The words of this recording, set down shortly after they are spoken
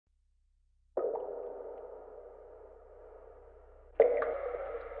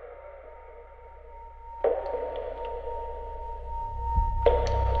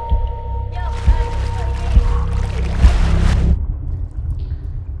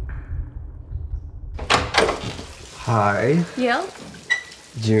Hi. Yeah?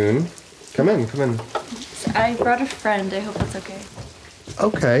 June. Come in, come in. I brought a friend. I hope that's okay.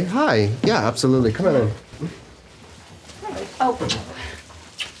 Okay, hi. Yeah, absolutely. Come on in. Oh.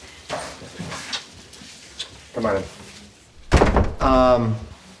 Come on in.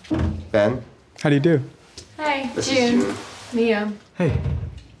 Ben. How do you do? Hi, This is June. June. Mia. Hey.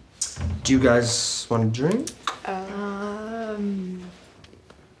 Do you guys want a drink?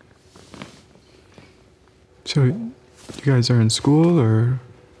 So, you guys are in school, or?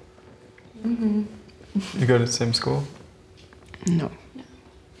 Mm-hmm. You go to the same school? No.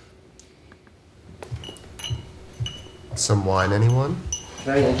 Some wine, anyone?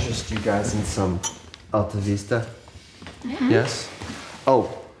 Can I interest you guys in some Alta Vista? Mm-hmm. Yes?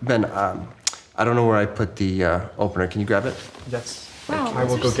 Oh, Ben, I don't know where I put the opener. Can you grab it? Yes. Wow, I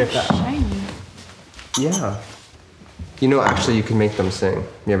will go get that. Shiny. Yeah. You know, actually, you can make them sing.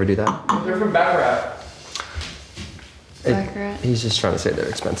 You ever do that? They're from Baccarat. Baccarat? He's just trying to say they're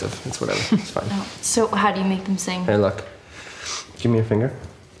expensive. It's whatever. It's fine. Oh, so how do you make them sing? Hey, look. Give me your finger.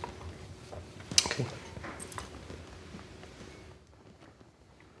 Okay.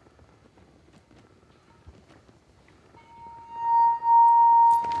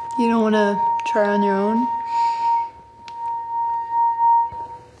 You don't want to try on your own?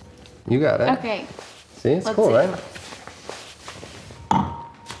 You got it. Okay. See, it's Let's cool, see. right?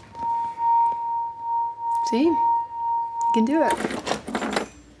 See? You can do it.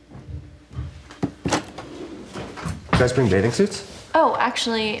 You guys bring bathing suits? Oh,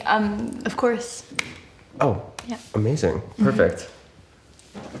 actually, Of course. Oh, Yeah. amazing. Perfect.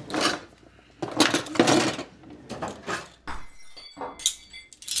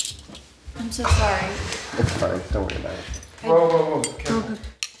 I'm so sorry. It's fine. Don't worry about it. Whoa, whoa, whoa. Careful.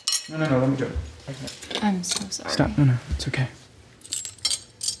 No, let me do it. Okay. I'm so sorry. Stop. No, it's okay.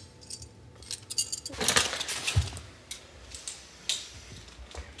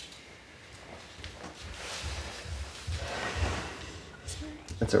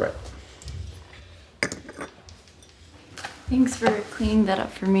 It's all right. Thanks for cleaning that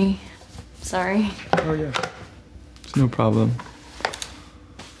up for me. Sorry. Oh, yeah. It's no problem.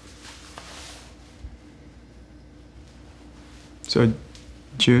 So,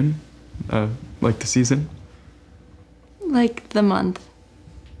 June? Like the season? Like the month.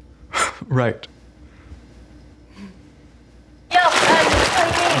 Right. Yo,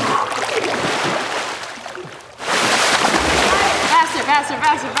 Faster.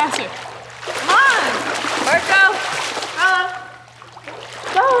 Come on! Marco!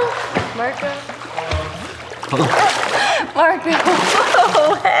 Marco? Marco!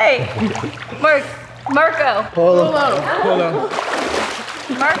 Whoa, hey! Marco! Polo.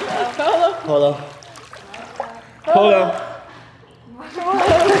 Marco!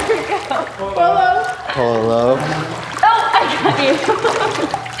 Polo. Oh, I got you!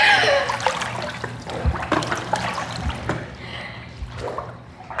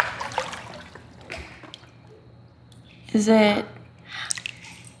 Is it...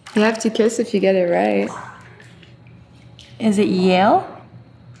 You have to kiss if you get it right. Is it Yale?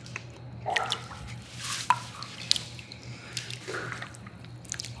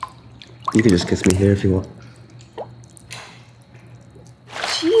 You can just kiss me here if you want.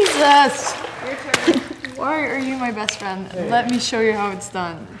 Jesus! Why are you my best friend? Let me show you how it's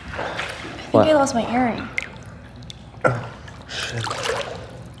done. I think I lost my earring. Shit.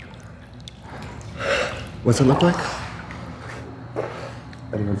 What's it look like?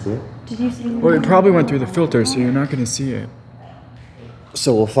 Anyone see it? Did you see? Well, it probably went through the filter, so you're not going to see it.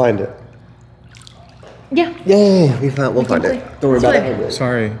 So we'll find it. Yeah. Yay! We'll find it. Don't worry about it.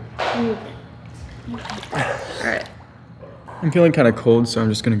 Sorry. Alright. I'm feeling kind of cold, so I'm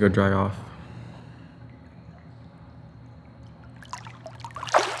just going to go dry off.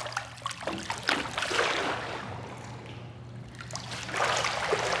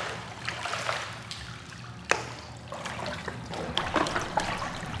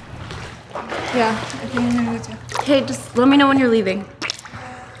 Yeah, I think I'm gonna go too. Hey, just let me know when you're leaving.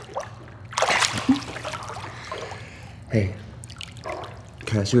 Hey,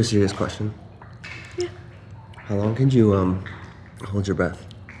 can I ask you a serious question? Yeah. How long can you hold your breath?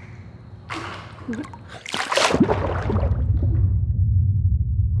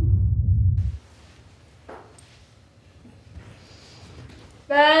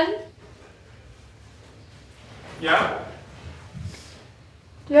 Ben, Yeah?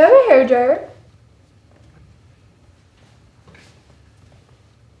 do you have a hairdryer?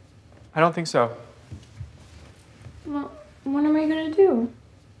 I don't think so. Well, what am I gonna do?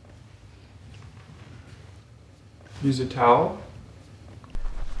 Use a towel?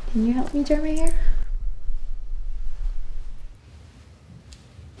 Can you help me dry my hair?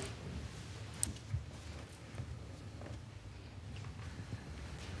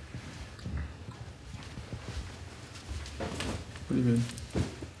 pretty good.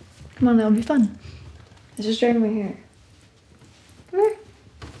 Come on, it'll be fun. It's just drying my hair. Come here.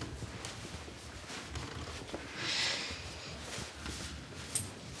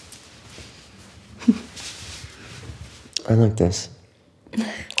 I like this.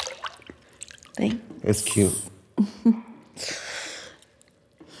 Thanks. It's cute. Come on,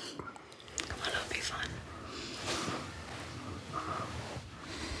 it'll be fun.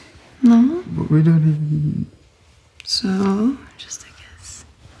 No? But we don't even... So, just a kiss.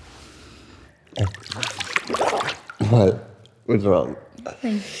 What? What's wrong?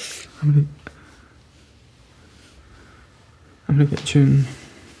 Thanks. I'm gonna get June,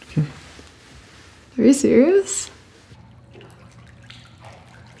 okay? Are you serious?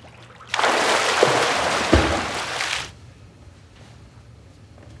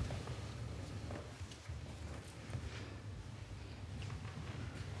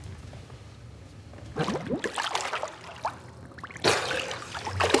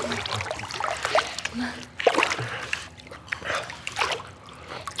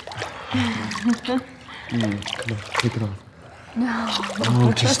 Come on, take it off. No.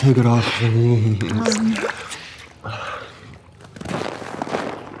 Oh, just take it off, please.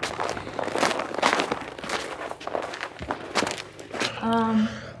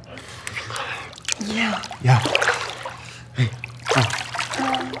 Yeah. Yeah. Hey,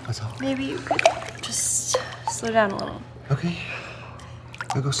 what's up? Maybe you could just slow down a little. Okay.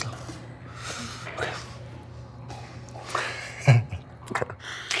 I'll go slow. Okay.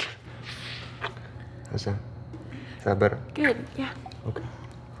 Is that better? Good, yeah. Okay.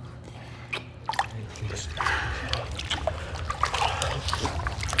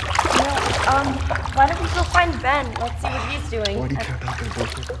 Why don't we go find Ben? Let's see what he's doing. Why do you care about that? Don't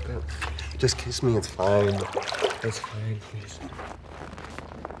care about that. Just kiss me, it's fine. It's fine, please.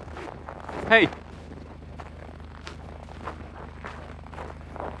 Hey!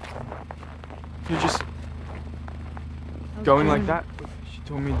 You're just going like that? She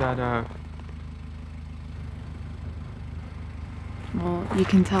told me that, Well, you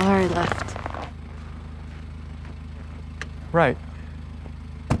can tell her I left. Right.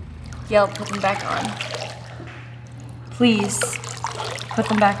 Gail, put them back on. Please, put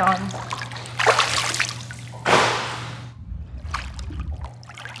them back on.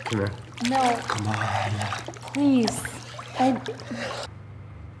 Come here. No, Come on. please.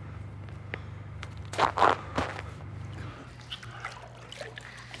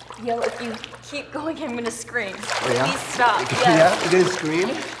 Gail, if you keep going, I'm gonna scream. Oh, yeah? Please stop. Yes. Yeah? You're gonna scream?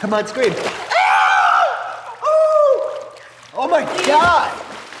 Come on, scream. Oh my god!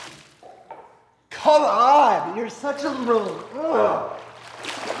 Come on! You're such a little. Ugh.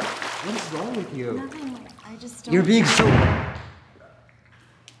 What is wrong with you? Nothing. I just don't. You're being so.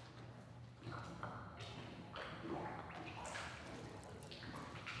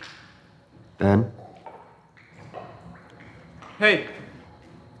 Ben? Hey!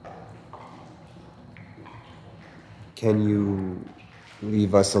 Can you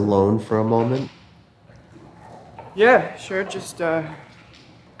leave us alone for a moment? Yeah, sure, just, give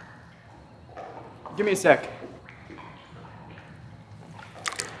me a sec.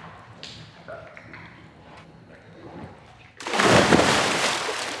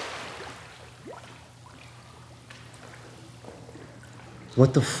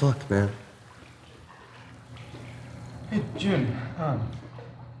 What the fuck, man? Hey, June,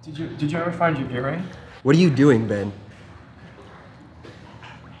 did you ever find your earring? What are you doing, Ben?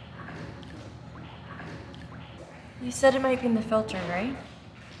 You said it might be in the filter, right?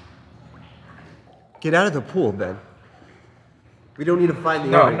 Get out of the pool, Ben. We don't need to find the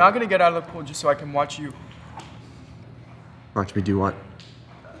No, earring. I'm not gonna get out of the pool just so I can watch you. Watch me do what?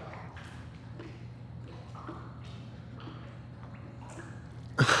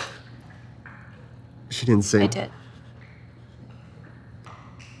 She didn't sing. I did.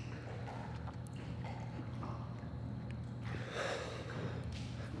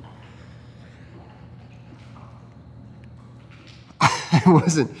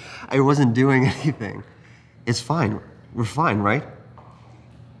 I wasn't doing anything. It's fine. We're fine, right?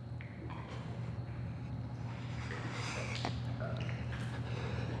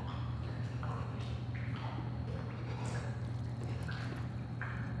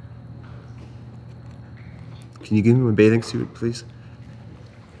 Can you give me my bathing suit, please?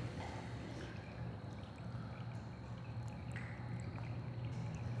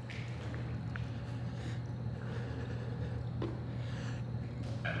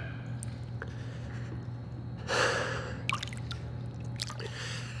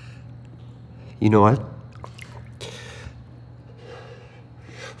 You know what?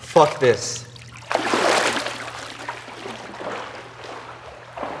 Fuck this.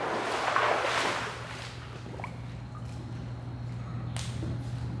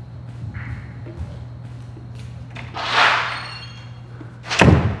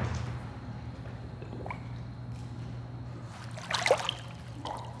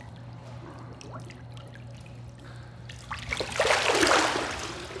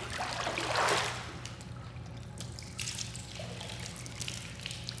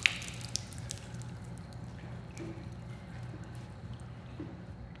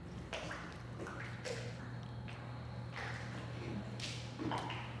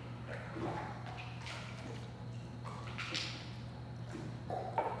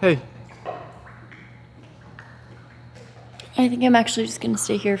 think I'm actually just gonna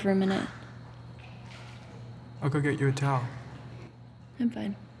stay here for a minute. I'll go get you a towel. I'm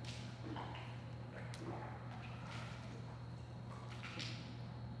fine.